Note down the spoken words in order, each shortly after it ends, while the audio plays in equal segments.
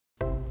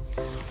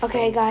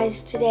Okay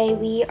guys, today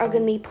we are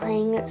going to be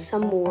playing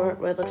some more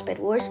Roblox Bed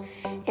Wars,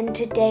 and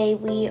today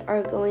we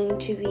are going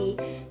to be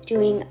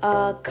doing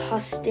a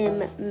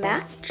custom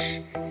match,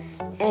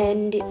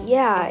 and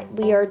yeah,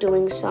 we are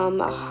doing some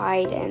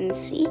hide and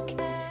seek,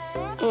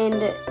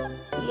 and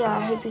yeah,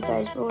 I hope you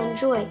guys will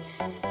enjoy.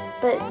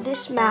 But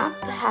this map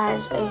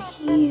has a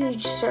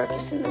huge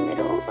circus in the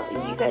middle,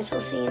 you guys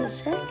will see in a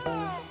sec,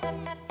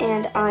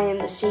 and I am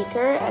the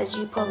seeker, as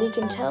you probably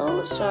can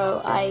tell,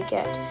 so I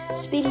get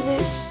speedy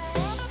boots.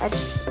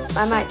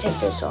 I might take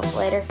those off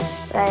later,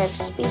 but I have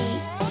speedy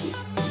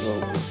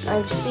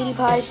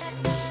pies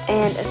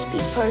and a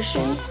speed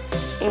potion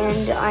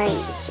and a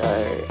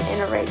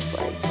rage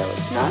blade. So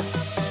it's not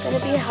gonna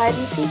be a hide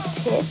and seek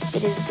tip.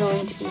 It is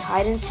going to be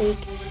hide and seek.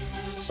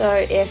 So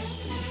if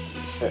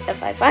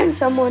I find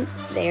someone,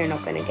 they are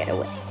not gonna get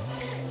away.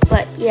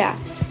 But yeah.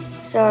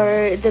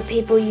 So the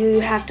people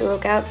you have to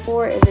look out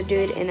for is a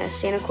dude in a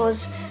Santa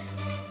Claus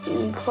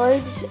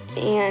clothes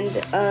and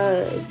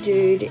a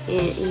dude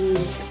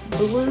he's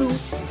blue and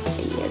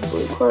he has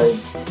blue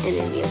clothes and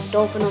then he has a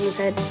dolphin on his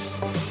head,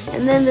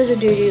 and then there's a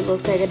dude who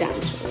looks like a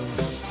dinosaur.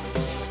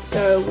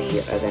 So we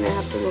are gonna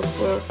have to look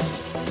for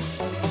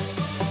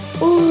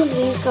all of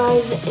these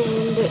guys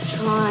and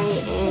try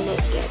and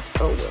get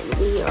a win.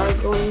 We are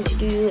going to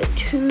do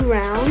 2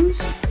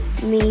 rounds,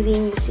 me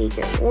being the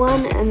seeker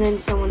 1 and then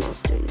someone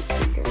else doing the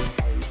seeker.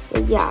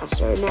 But yeah,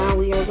 so now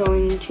we are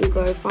going to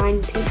go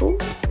find people.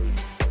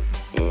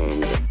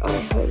 And I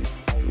hope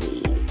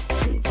we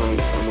can find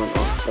someone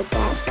off the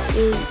bat.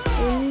 Is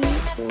anyone?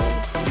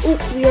 Oh,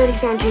 we already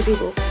found 2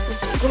 people.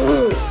 Let's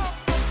go.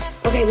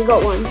 Okay, we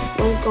got one.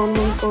 One's gone,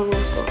 one's gone,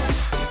 one's gone.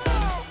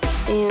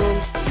 And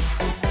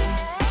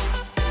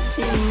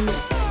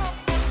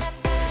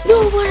no,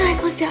 why did I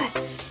click that?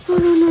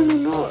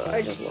 No.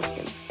 I just lost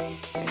him.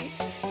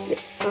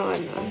 Oh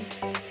no.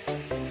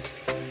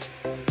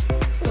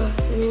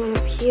 Is anyone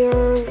up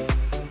here?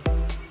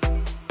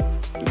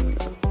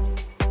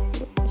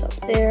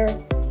 There.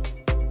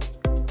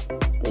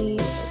 We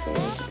are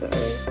going to go.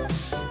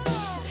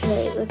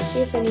 Okay, let's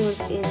see if anyone's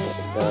in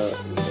the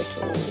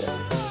little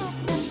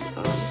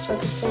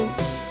circus tent.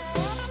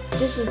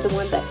 This is the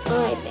one that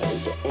I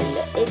made, and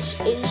it is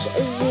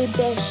the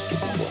best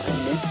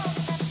one.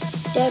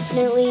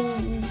 Definitely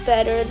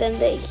better than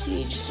the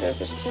huge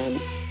circus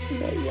tent.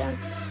 But yeah.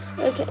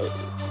 Okay.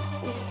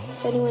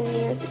 Is anyone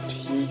near the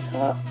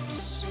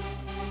teacups?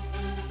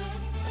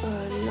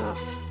 No.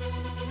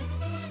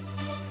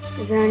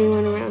 Is there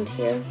anyone around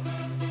here?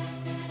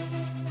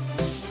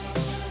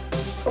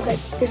 Okay,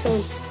 here's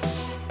someone.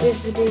 Here's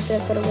the dude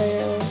that got away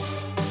earlier.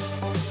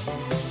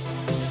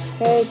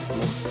 Hey, come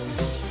on.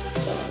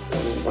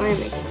 Why am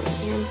I killing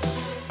him?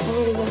 Where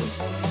are we going?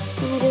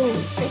 What am I doing?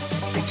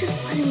 I just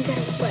let him get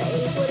away.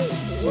 What is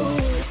wrong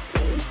with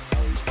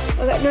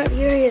me? Okay, no,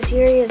 here he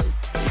is.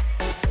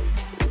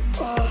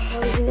 Oh, how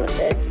is he not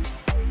dead?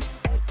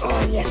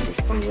 Oh, yes, we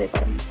finally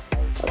got him.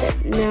 Okay,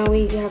 now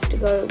we have to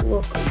go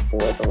look for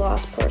the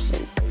last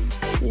person.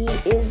 He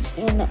is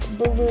in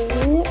blue,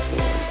 and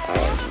I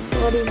am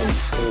not even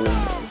seeing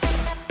him.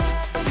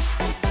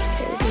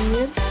 Okay, is he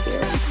near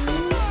here?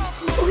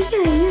 Oh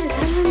yeah, he is.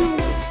 How did I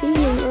not see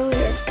him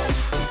earlier?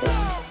 Okay,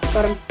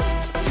 got him.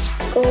 Let's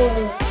go.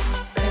 Okay,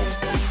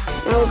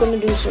 now we're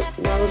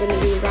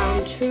gonna do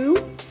round 2.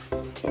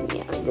 And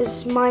yeah,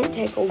 this might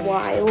take a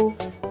while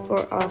for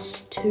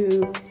us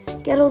to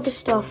get all the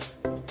stuff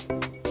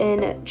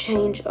and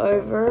change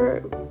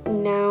over.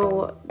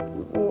 Now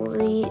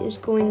Rory is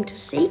going to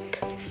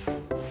seek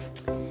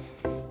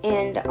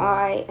and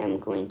I am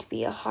going to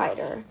be a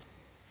hider.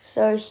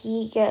 So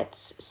he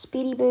gets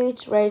speedy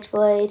boots, rage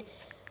blade,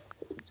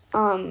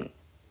 and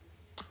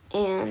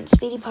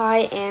speedy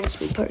pie and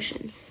speed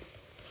potion.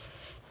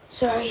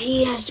 So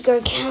he has to go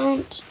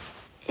count,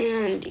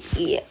 and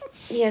yeah,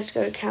 he has to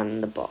go count in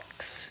the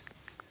box.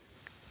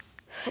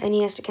 And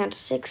he has to count to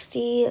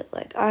 60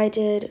 like I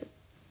did.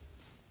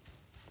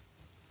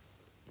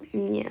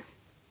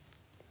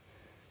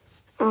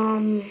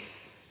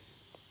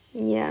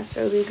 Yeah,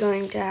 so we're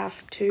going to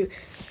have to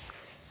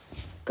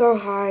go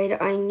hide.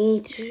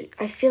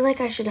 I feel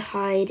like I should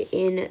hide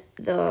in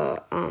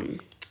the,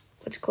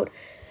 what's it called?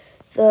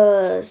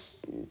 The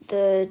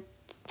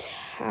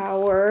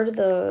tower,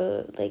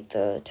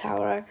 the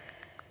tower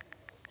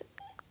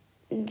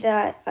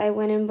that I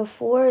went in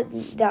before,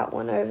 that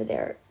one over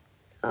there.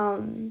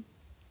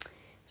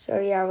 So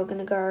yeah, we're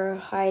gonna go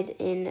hide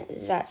in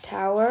that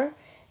tower,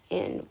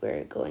 and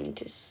we're going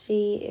to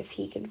see if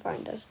he can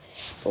find us.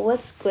 But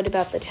what's good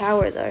about the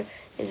tower, though,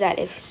 is that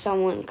if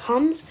someone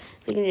comes,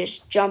 we can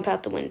just jump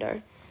out the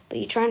window. But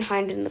you try and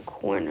hide in the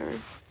corner.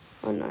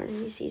 Oh no,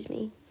 he sees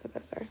me. I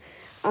gotta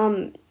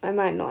go. I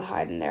might not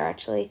hide in there,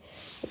 actually,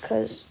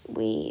 because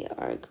we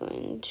are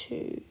going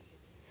to...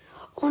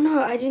 Oh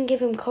no, I didn't give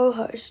him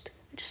co-host.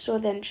 I just saw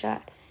that in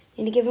chat.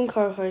 I need to give him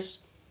co-host,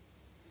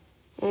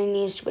 and I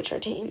need to switch our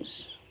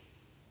teams.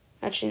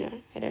 Actually,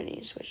 no, I don't need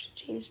to switch the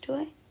teams, do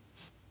I?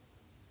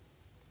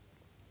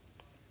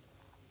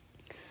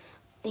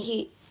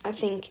 I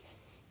think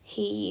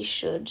he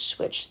should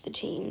switch the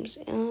teams,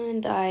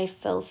 and I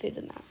fell through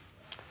the map.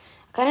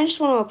 I kind of just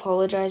want to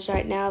apologize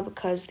right now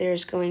because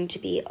there's going to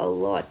be a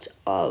lot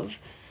of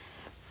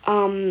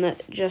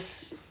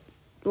this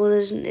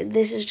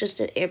is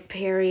just a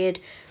period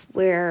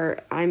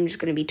where I'm just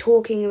going to be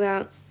talking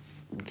about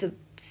the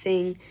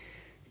thing,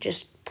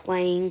 just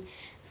playing.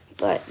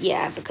 But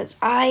yeah, because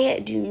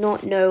I do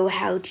not know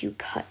how to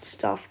cut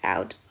stuff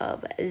out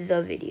of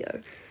the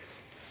video.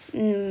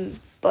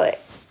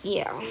 But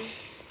yeah.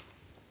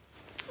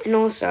 And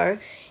also,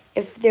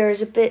 if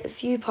there's a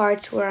few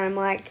parts where I'm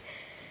like,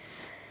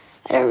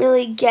 I don't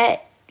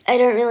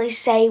really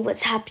say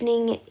what's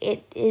happening,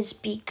 it is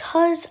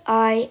because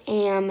I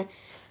am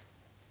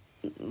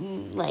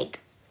like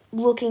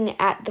looking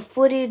at the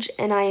footage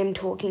and I am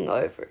talking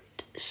over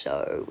it.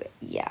 So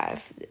yeah,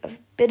 if a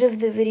bit of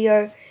the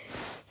video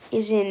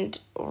isn't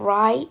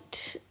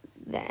right,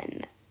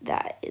 then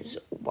that is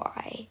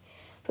why.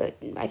 But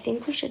I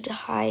think we should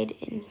hide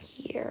in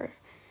here.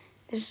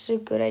 This is a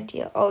good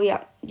idea. Oh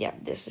yeah,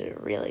 this is a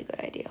really good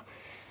idea.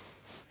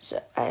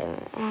 So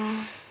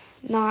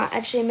no,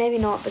 actually maybe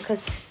not,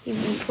 because he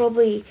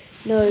probably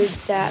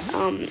knows that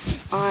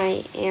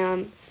I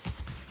am.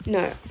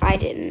 No, I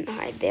didn't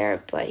hide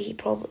there, but he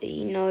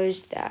probably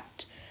knows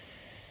that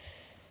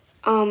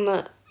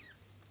the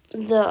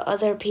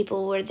other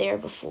people were there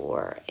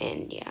before,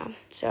 and yeah.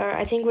 So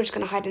I think we're just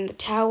gonna hide in the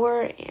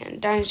tower, and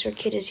Dinosaur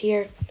Kid is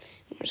here,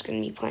 and we're just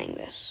gonna be playing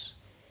this.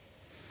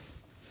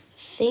 I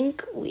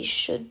think we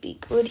should be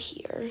good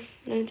here.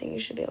 I don't think he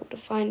should be able to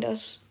find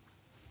us.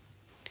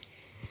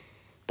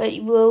 But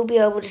we'll be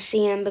able to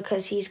see him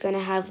because he's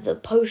gonna have the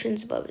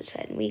potions above his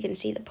head, and we can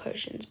see the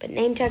potions. But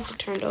name tags are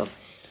turned off,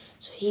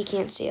 so he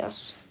can't see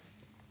us.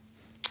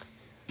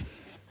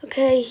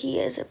 Okay, he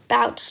is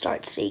about to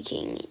start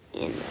seeking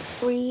in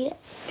 3,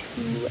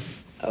 2,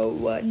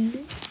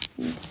 1.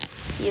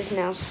 He is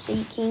now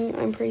seeking,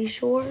 I'm pretty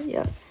sure.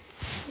 Yep,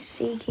 he's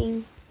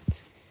seeking.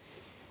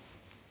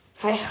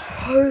 I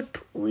hope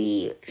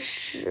we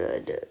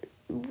should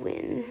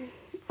win.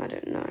 I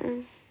don't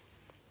know.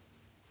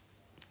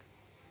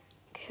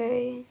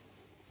 Okay.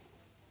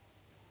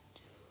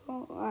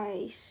 Do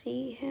I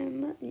see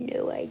him?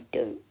 No, I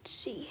don't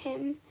see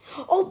him.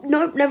 Oh,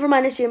 no, never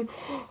mind, I see him.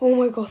 Oh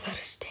my god, that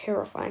is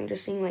terrifying.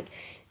 Just seeing, like,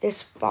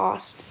 this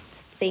fast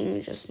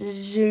thing just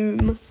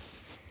zoom.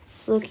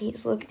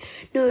 He's looking.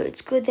 No,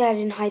 it's good that I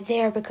didn't hide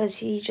there because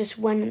he just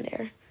went in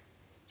there.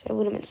 So I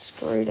would have been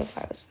screwed if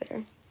I was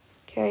there.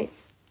 Okay.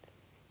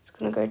 Just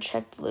gonna go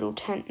check the little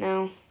tent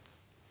now.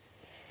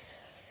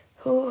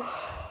 Oh,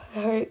 I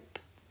hope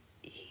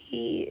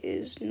he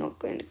is not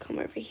going to come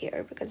over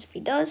here, because if he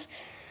does,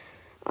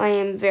 I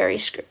am very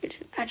screwed.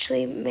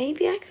 Actually,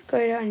 maybe I could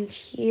go down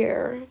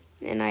here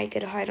and I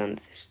could hide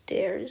under the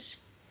stairs.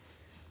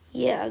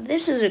 Yeah,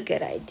 this is a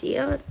good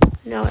idea.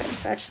 No,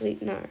 actually,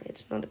 no,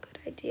 it's not a good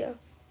idea.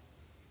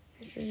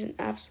 This is an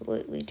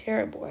absolutely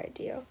terrible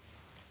idea.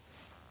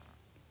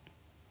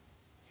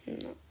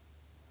 No.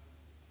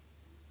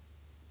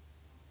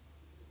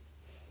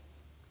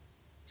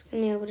 It's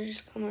gonna be able to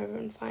just come over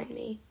and find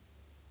me.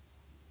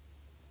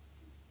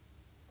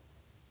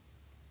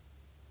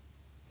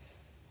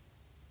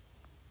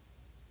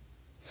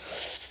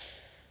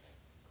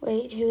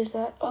 Wait, who is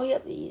that? Oh,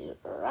 yep, he's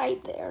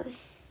right there.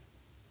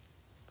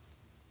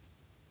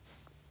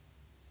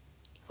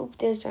 Oh,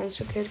 there's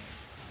Dinosaur Kid.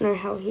 I don't know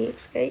how he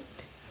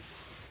escaped.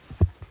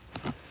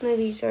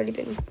 Maybe he's already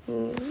been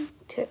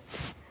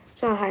tipped.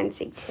 It's not a hide and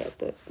seek tip,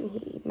 but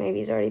maybe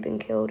he's already been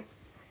killed.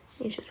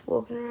 He's just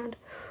walking around.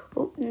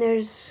 Oh, and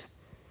there's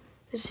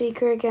the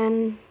Seeker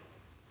again.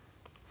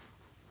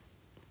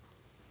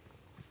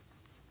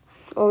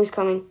 Oh, he's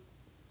coming.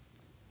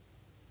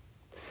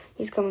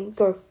 He's coming.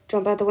 Go.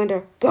 Jump out the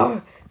window.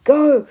 Go.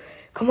 Go.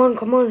 Come on.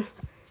 Come on.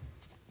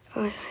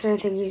 I don't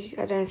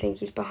think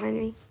he's behind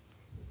me.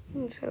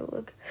 Let's have a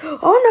look.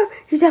 Oh no,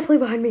 he's definitely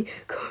behind me.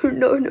 Go.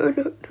 No.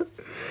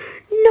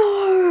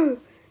 No.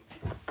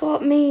 He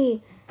got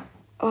me.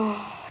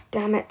 Oh,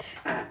 damn it.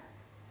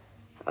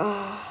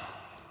 I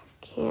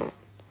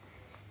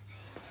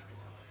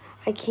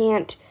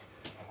can't.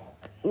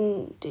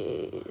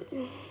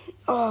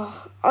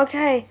 Oh,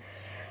 okay.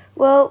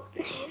 Well,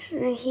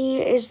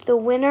 he is the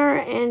winner,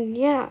 and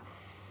yeah.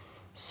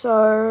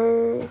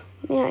 So,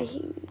 yeah,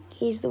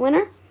 he's the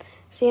winner.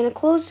 Santa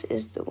Claus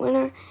is the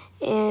winner,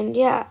 and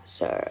yeah.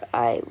 So,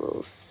 I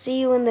will see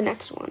you in the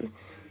next one.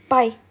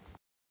 Bye.